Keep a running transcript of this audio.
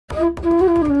Is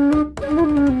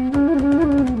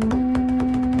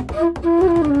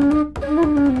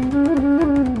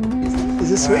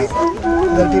this sweet? Is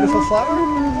that a beautiful flower?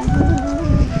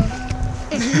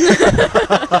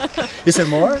 Is there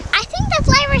more? I think the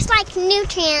flavor's like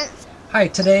nutrients. Hi,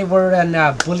 today we're in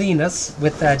Bolinas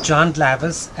with John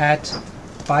Glavis at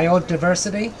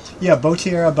Biodiversity. Yeah,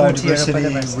 Botierra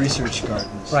Biodiversity Research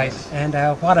Gardens. Right, and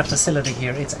what a facility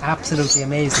here. It's absolutely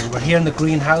amazing. We're here in the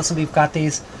greenhouse and we've got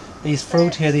these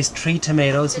fruit here, these tree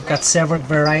tomatoes. You've got several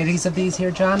varieties of these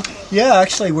here, John? Yeah,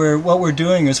 actually what we're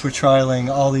doing is we're trialing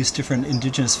all these different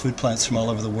indigenous food plants from all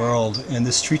over the world, and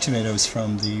this tree tomato is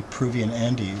from the Peruvian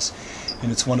Andes,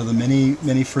 and it's one of the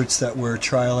many fruits that we're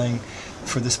trialing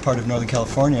for this part of Northern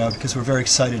California because we're very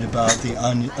excited about the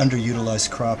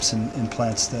underutilized crops and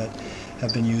plants that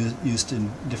have been used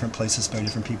in different places by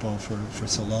different people for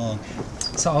so long.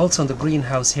 So also in the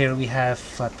greenhouse here we have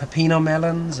pepino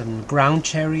melons and ground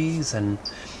cherries. And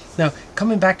now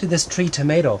coming back to this tree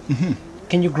tomato,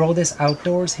 can you grow this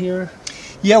outdoors here?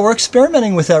 Yeah, we're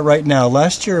experimenting with that right now.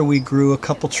 Last year we grew a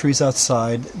couple trees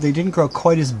outside. They didn't grow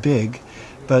quite as big,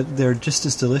 but they're just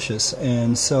as delicious.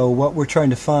 And so what we're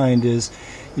trying to find is,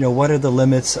 what are the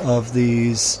limits of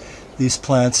these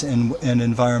plants and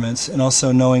environments, and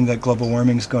also knowing that global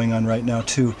warming is going on right now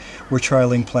too. We're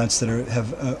trialing plants that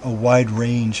have a wide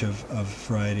range of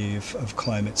variety of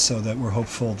climates, so that we're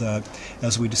hopeful that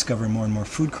as we discover more and more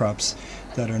food crops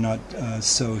that are not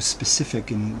so specific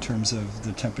in terms of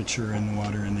the temperature and the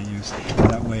water and the use,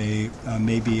 that way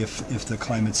maybe if the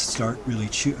climates start really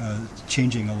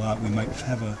changing a lot, we might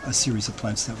have a series of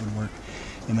plants that would work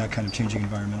in that kind of changing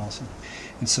environment also.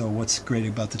 And so what's great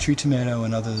about the tree tomato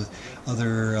and other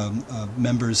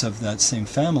members of that same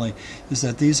family is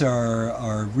that these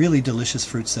are really delicious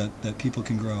fruits that people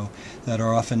can grow that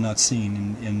are often not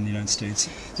seen in the United States.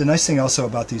 The nice thing also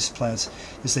about these plants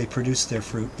is they produce their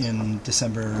fruit in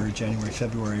December, January,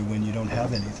 February when you don't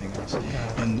have anything else.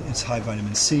 And it's high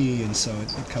vitamin C, and so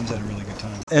it comes at a really good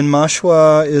time. And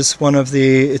mashua is one of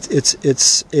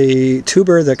it's a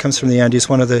tuber that comes from the Andes,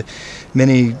 one of the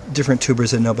many different tubers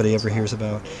that nobody ever hears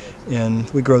about. And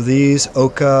we grow these,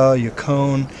 oca,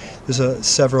 yacon. There's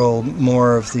several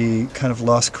more of the kind of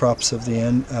lost crops of the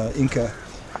Inca.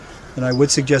 And I would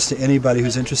suggest to anybody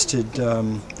who's interested,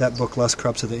 that book, Lost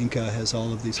Crops of the Inca, has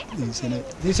all of these in it.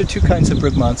 These are two kinds of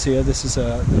Mancilla. This is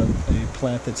a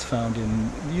plant that's found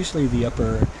in usually the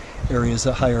upper areas,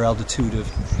 a higher altitude of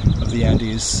the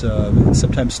Andes,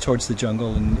 sometimes towards the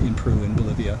jungle in Peru and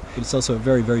Bolivia. But it's also a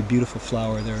very, very beautiful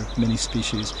flower. There are many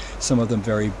species, some of them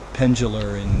very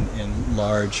pendular and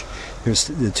large. Here's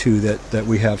the two that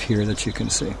we have here that you can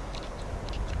see.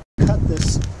 Cut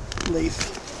this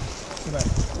leaf. You might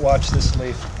watch this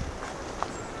leaf.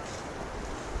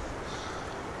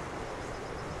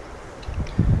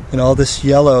 And all this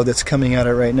yellow that's coming at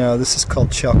it right now, this is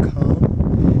called chalcone.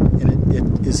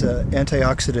 It is an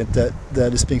antioxidant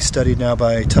that is being studied now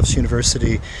by Tufts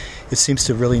University. It seems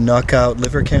to really knock out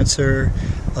liver cancer.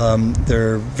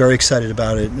 They're very excited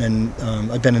about it, and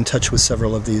I've been in touch with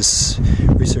several of these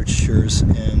researchers,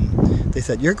 and they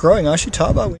said, "You're growing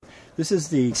ashitaba." This is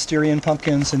the Styrian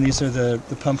pumpkins, and these are the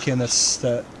pumpkin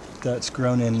that's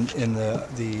grown in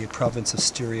the province of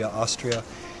Styria, Austria.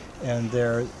 And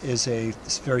there is a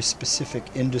very specific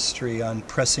industry on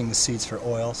pressing the seeds for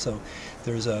oil. So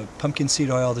there's a pumpkin seed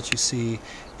oil that you see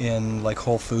in like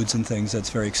Whole Foods and things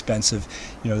that's very expensive.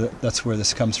 That's where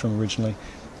this comes from originally.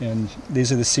 And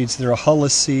these are the seeds. They're a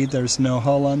hull-less seed. There's no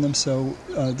hull on them, so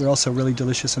they're also really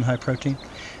delicious and high protein.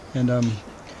 And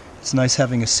it's nice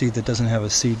having a seed that doesn't have a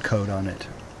seed coat on it.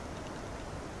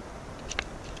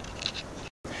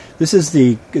 This is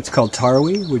it's called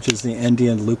tarwi, which is the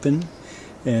Andean lupin.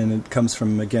 And it comes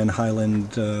from, again,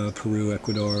 highland, Peru,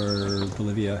 Ecuador,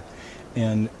 Bolivia.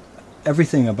 And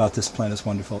everything about this plant is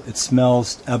wonderful. It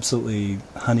smells absolutely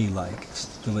honey-like. It's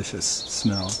a delicious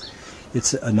smell.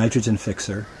 It's a nitrogen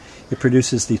fixer. It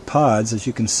produces these pods, as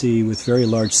you can see, with very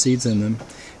large seeds in them.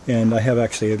 And I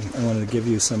wanted to give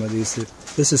you some of these.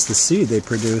 This is the seed they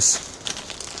produce.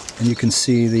 And you can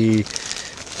see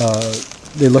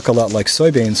they look a lot like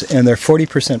soybeans, and they're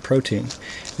 40% protein.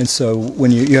 And so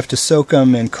when you have to soak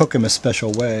them and cook them a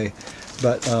special way,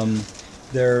 but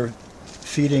they're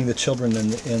feeding the children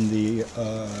in the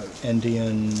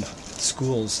Andean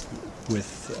schools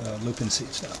with lupin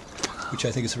seeds now, which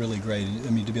I think is really great. I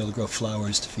mean, to be able to grow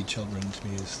flowers to feed children, to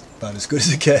me, is about as good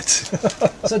as it gets.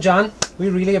 So John, we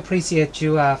really appreciate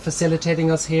you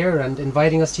facilitating us here and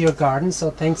inviting us to your garden,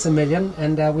 so thanks a million,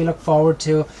 and we look forward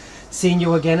to seeing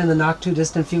you again in the not too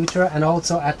distant future, and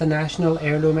also at the National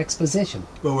Heirloom Exposition.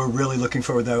 Well, we're really looking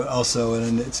forward to that also,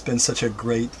 and it's been such a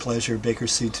great pleasure. Baker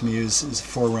Seed to me is a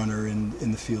forerunner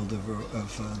in the field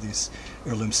of these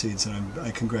heirloom seeds, and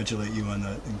I congratulate you on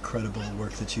the incredible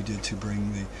work that you did to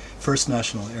bring the first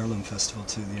National Heirloom Festival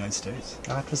to the United States.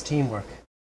 That was teamwork.